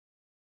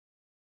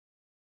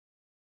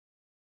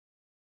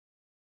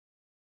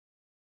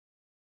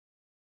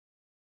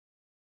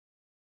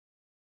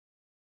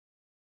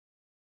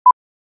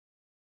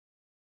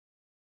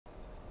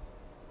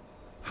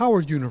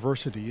Howard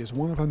University is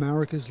one of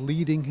America's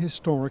leading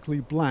historically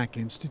black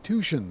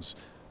institutions.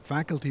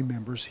 Faculty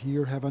members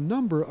here have a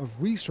number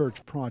of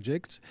research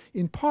projects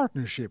in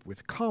partnership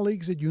with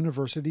colleagues at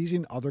universities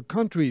in other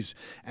countries,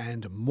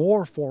 and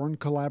more foreign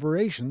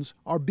collaborations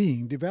are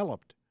being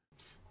developed.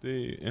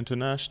 The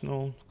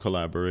international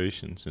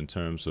collaborations in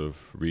terms of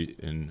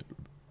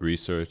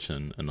research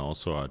and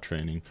also our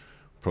training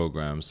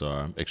programs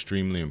are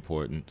extremely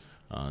important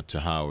to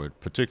Howard,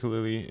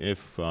 particularly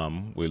if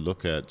we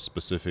look at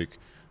specific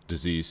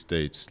disease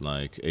states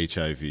like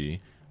HIV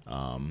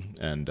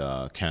and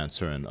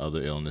cancer and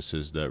other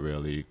illnesses that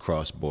really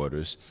cross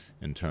borders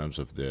in terms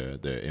of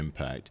their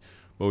impact.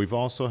 But we've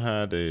also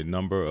had a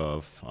number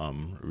of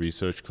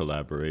research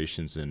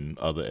collaborations in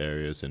other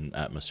areas in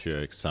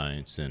atmospheric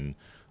science and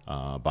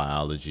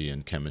biology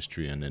and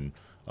chemistry and in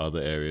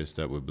other areas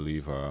that we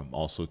believe are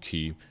also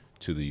key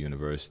to the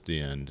university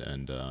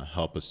and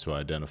help us to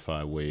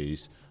identify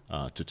ways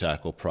to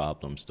tackle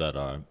problems that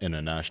are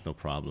international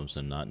problems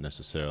and not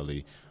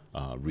necessarily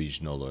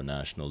regional or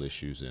national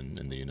issues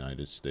in the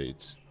United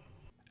States.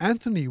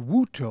 Anthony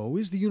Wutoh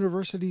is the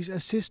university's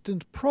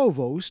assistant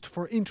provost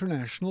for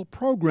international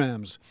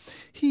programs.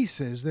 He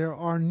says there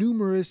are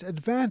numerous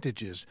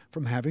advantages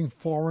from having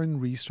foreign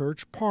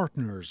research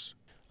partners.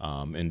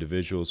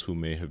 Individuals who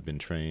may have been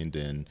trained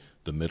in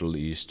the Middle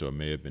East or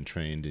may have been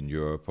trained in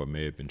Europe or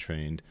may have been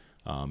trained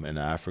in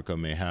Africa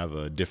may have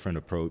a different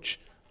approach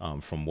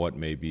from what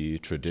may be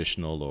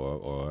traditional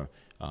or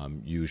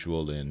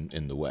usual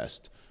in the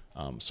West.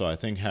 So I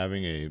think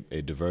having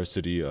a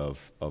diversity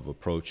of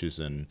approaches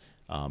and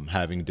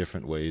having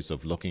different ways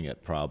of looking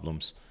at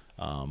problems,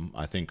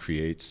 I think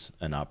creates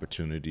an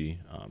opportunity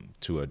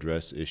to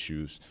address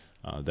issues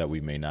that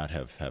we may not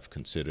have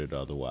considered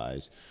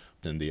otherwise.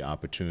 And the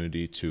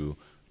opportunity to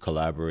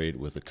collaborate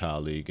with a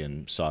colleague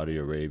in Saudi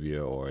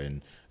Arabia or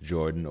in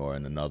Jordan or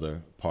in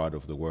another part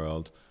of the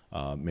world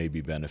may be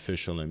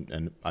beneficial.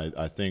 And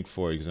I think,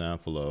 for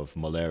example, of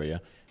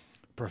malaria.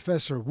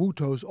 Professor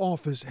Wutoh's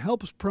office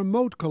helps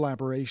promote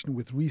collaboration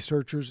with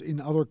researchers in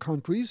other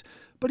countries,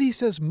 but he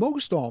says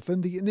most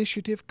often the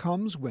initiative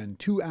comes when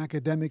two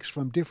academics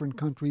from different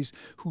countries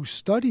who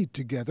studied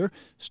together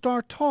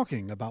start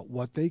talking about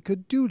what they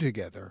could do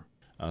together.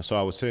 So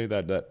I would say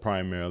that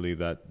primarily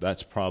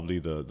that's probably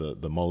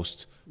the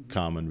most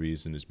common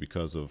reason is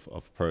because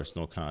of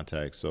personal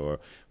contacts, or,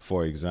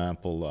 for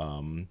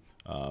example,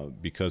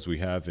 because we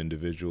have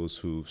individuals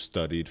who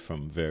studied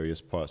from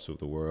various parts of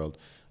the world.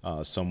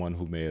 Someone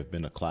who may have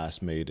been a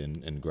classmate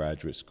in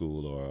graduate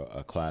school or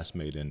a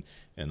classmate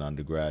in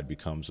undergrad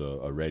becomes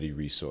a ready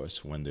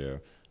resource when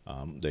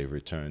they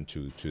return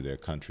to their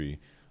country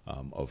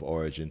of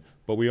origin.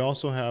 But we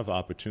also have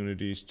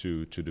opportunities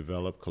to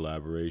develop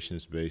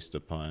collaborations based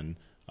upon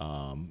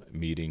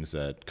meetings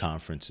at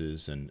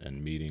conferences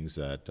and meetings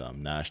at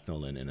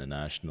national and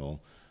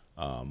international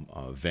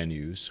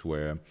venues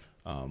where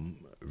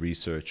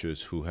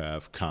researchers who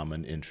have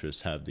common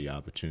interests have the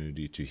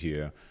opportunity to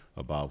hear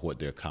about what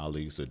their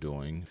colleagues are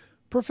doing.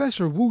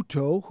 Professor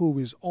Wutoh, who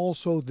is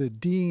also the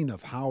Dean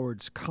of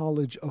Howard's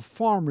College of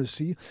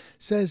Pharmacy,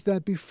 says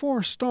that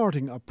before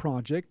starting a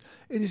project,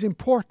 it is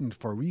important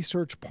for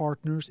research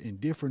partners in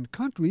different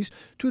countries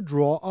to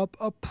draw up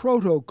a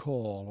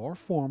protocol or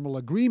formal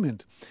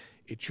agreement.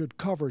 It should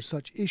cover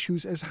such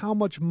issues as how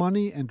much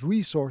money and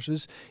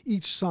resources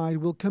each side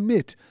will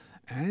commit,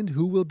 and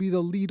who will be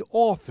the lead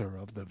author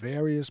of the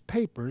various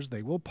papers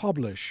they will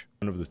publish.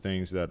 One of the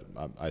things that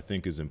I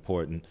think is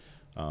important,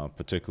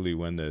 particularly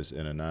when there's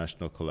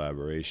international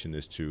collaboration,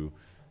 is to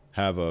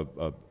have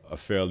a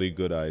fairly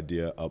good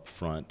idea up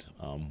front.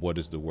 What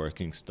is the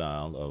working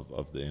style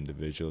of the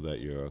individual that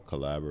you're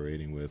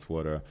collaborating with?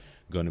 What are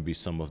going to be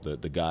some of the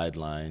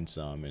guidelines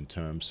in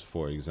terms,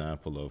 for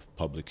example, of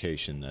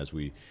publication? As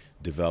we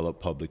develop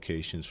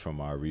publications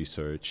from our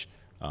research,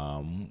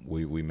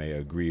 we may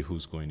agree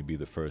who's going to be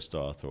the first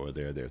author, or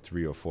there are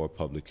 3 or 4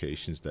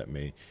 publications that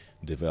may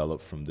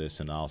develop from this,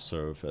 and I'll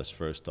serve as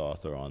first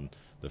author on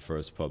the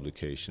first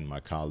publication. My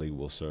colleague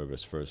will serve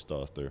as first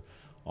author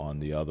on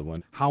the other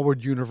one.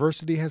 Howard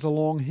University has a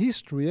long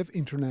history of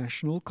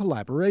international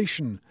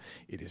collaboration.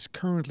 It is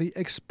currently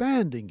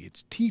expanding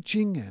its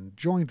teaching and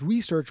joint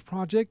research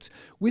projects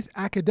with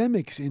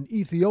academics in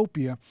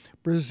Ethiopia,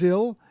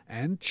 Brazil,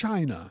 and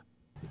China.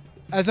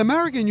 As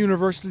American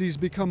universities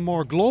become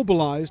more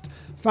globalized,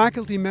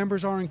 faculty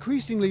members are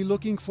increasingly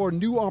looking for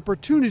new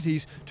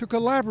opportunities to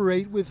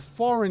collaborate with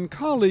foreign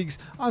colleagues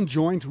on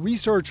joint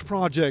research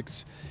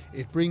projects.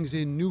 It brings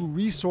in new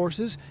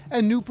resources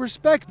and new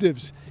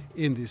perspectives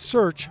in the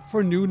search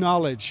for new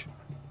knowledge.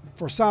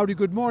 For Saudi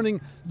Good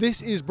Morning,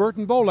 this is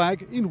Burton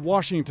Bolag in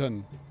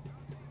Washington.